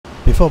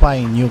Before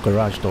buying new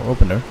garage door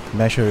opener,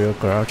 measure your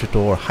garage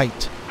door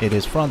height. It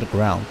is from the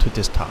ground to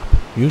this top,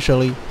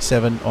 usually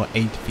 7 or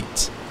 8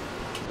 feet.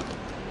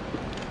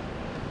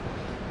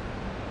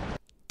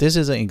 This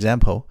is an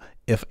example.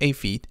 If 8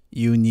 feet,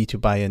 you need to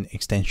buy an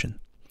extension.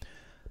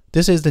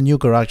 This is the new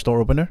garage door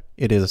opener.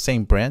 It is the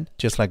same brand,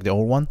 just like the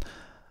old one.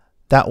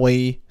 That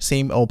way,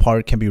 same old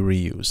part can be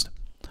reused.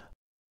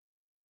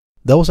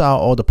 Those are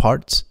all the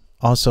parts,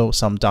 also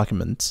some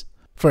documents.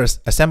 First,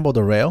 assemble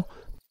the rail.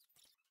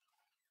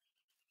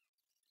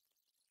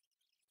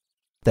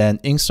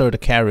 Then insert the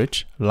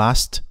carriage.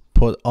 Last,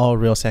 put all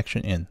rail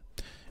section in.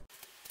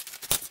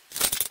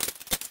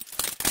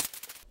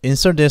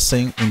 Insert this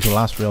thing into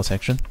last rail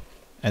section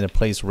and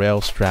place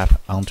rail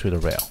strap onto the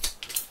rail.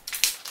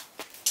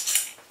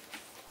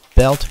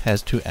 Belt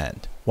has 2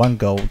 ends, 1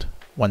 gold,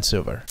 1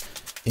 silver.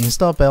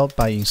 Install belt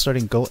by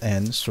inserting gold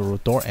end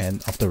through door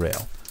end of the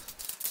rail.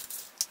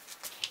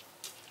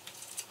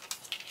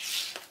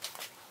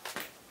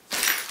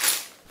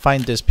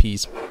 Find this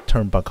piece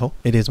turnbuckle.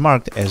 It is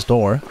marked as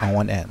door on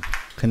one end.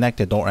 Connect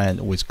the door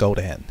end with gold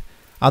end.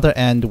 Other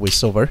end with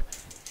silver.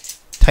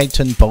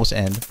 Tighten both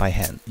ends by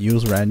hand.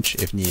 Use wrench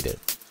if needed.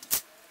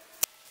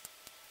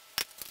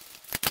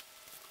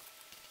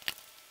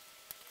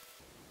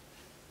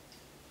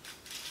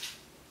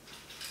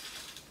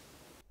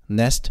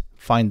 Next,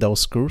 find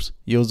those screws.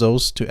 Use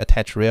those to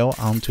attach rail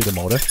onto the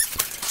motor.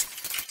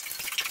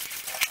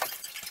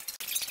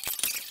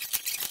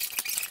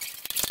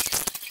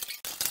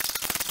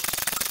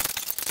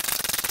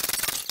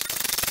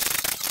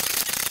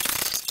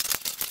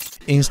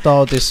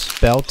 Install this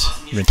belt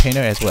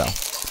retainer as well.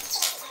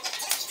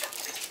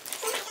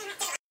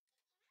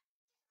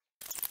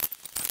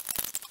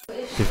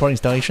 Before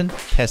installation,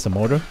 test the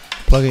motor.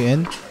 Plug it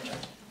in.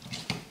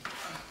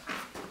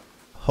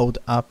 Hold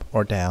up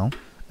or down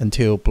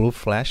until blue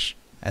flash,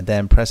 and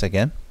then press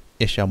again.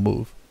 It shall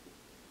move.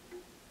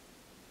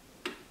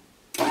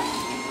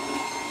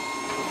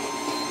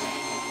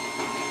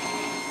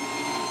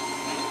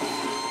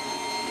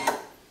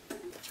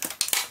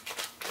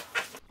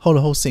 Hold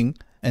the whole thing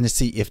and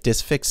see if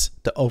this fits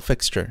the old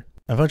fixture.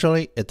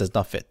 Unfortunately, it does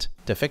not fit.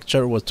 The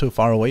fixture was too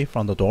far away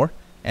from the door,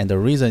 and the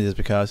reason is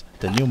because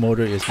the new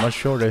motor is much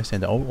shorter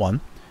than the old one.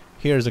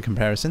 Here is a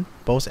comparison.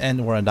 Both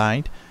ends were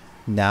aligned.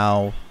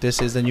 Now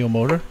this is the new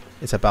motor.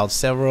 It's about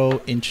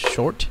several inches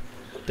short.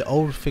 The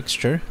old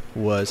fixture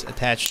was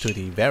attached to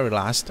the very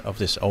last of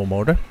this old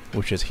motor,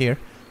 which is here.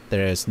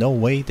 There is no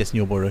way this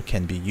new motor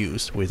can be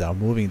used without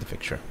moving the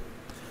fixture.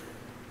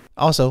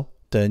 Also,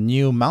 the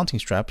new mounting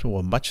straps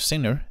were much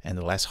thinner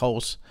and less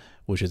holes,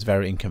 which is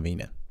very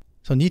inconvenient.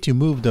 So need to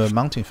move the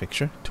mounting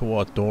fixture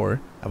toward door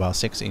about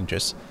 6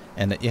 inches,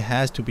 and it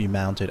has to be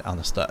mounted on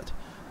the stud.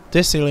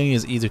 This ceiling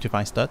is easy to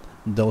find stud.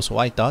 Those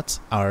white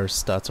dots are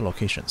stud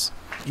locations.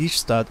 Each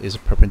stud is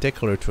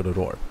perpendicular to the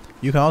door.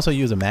 You can also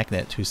use a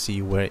magnet to see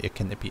where it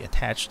can be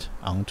attached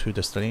onto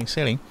the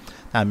ceiling.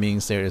 That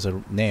means there is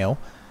a nail,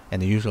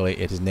 and usually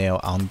it is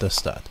nailed on the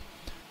stud.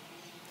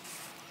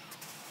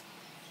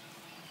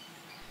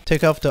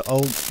 Take off the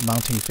old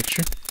mounting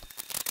fixture.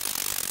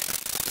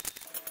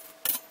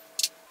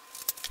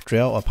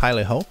 Drill a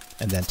pilot hole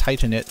and then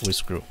tighten it with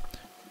screw.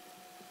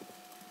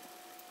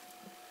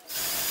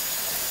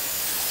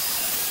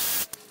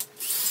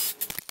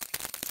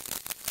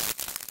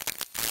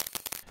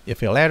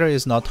 If your ladder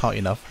is not tall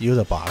enough, use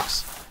a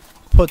box.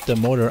 Put the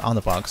motor on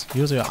the box.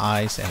 Use your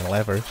eyes and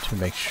lever to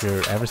make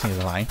sure everything is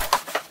aligned.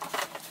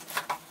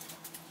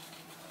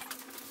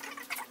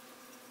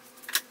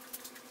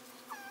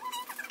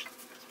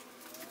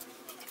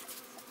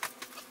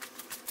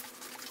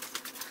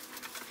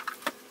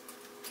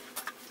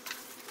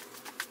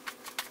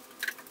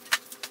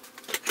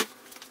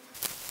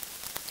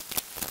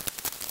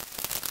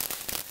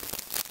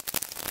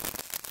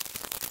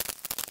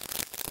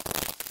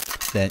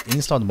 Then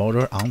install the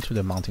motor onto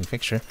the mounting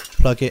fixture,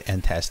 plug it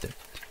and test it.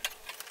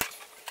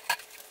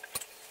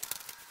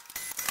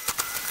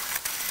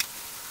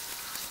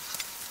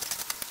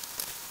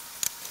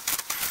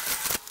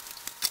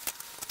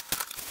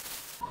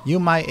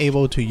 You might be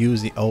able to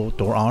use the old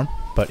door arm,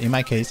 but in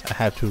my case I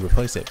have to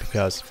replace it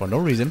because for no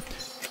reason,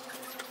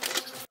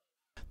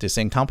 the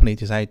same company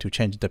decided to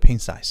change the pin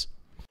size.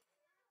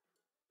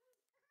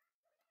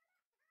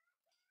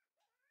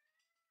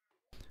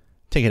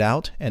 Take it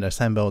out and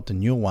assemble the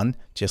new one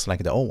just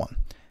like the old one.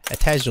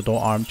 Attach the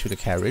door arm to the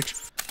carriage.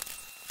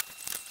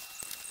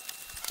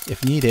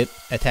 If needed,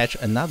 attach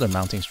another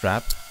mounting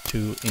strap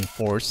to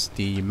enforce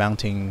the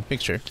mounting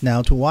fixture.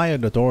 Now to wire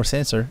the door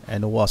sensor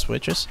and the wall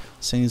switches,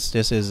 since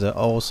this is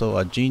also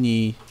a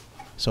Genie,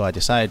 so I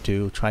decided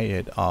to try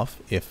it off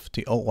if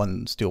the old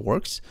one still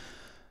works.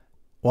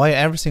 Wire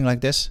everything like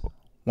this.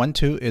 1,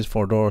 2 is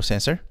for door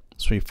sensor,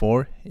 3,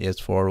 4 is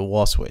for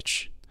wall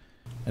switch.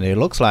 And it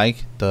looks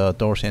like the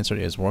door sensor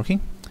is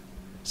working,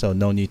 so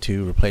no need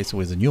to replace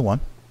with a new one.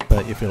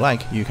 But if you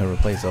like, you can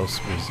replace those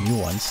with new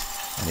ones,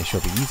 and it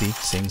should be easy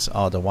since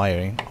all the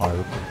wiring are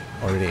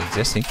already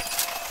existing.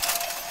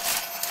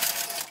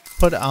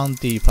 Put on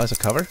the plastic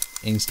cover,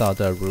 install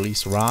the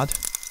release rod.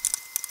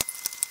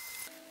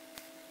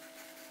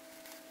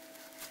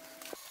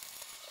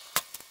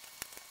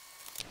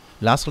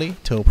 Lastly,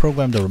 to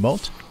program the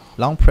remote,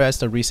 long press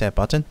the reset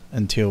button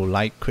until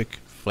light quick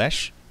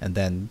flash, and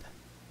then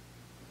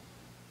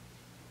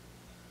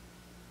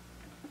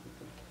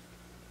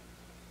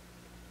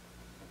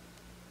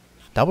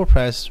double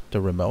press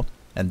the remote,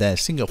 and then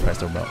single press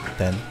the remote.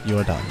 Then you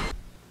are done.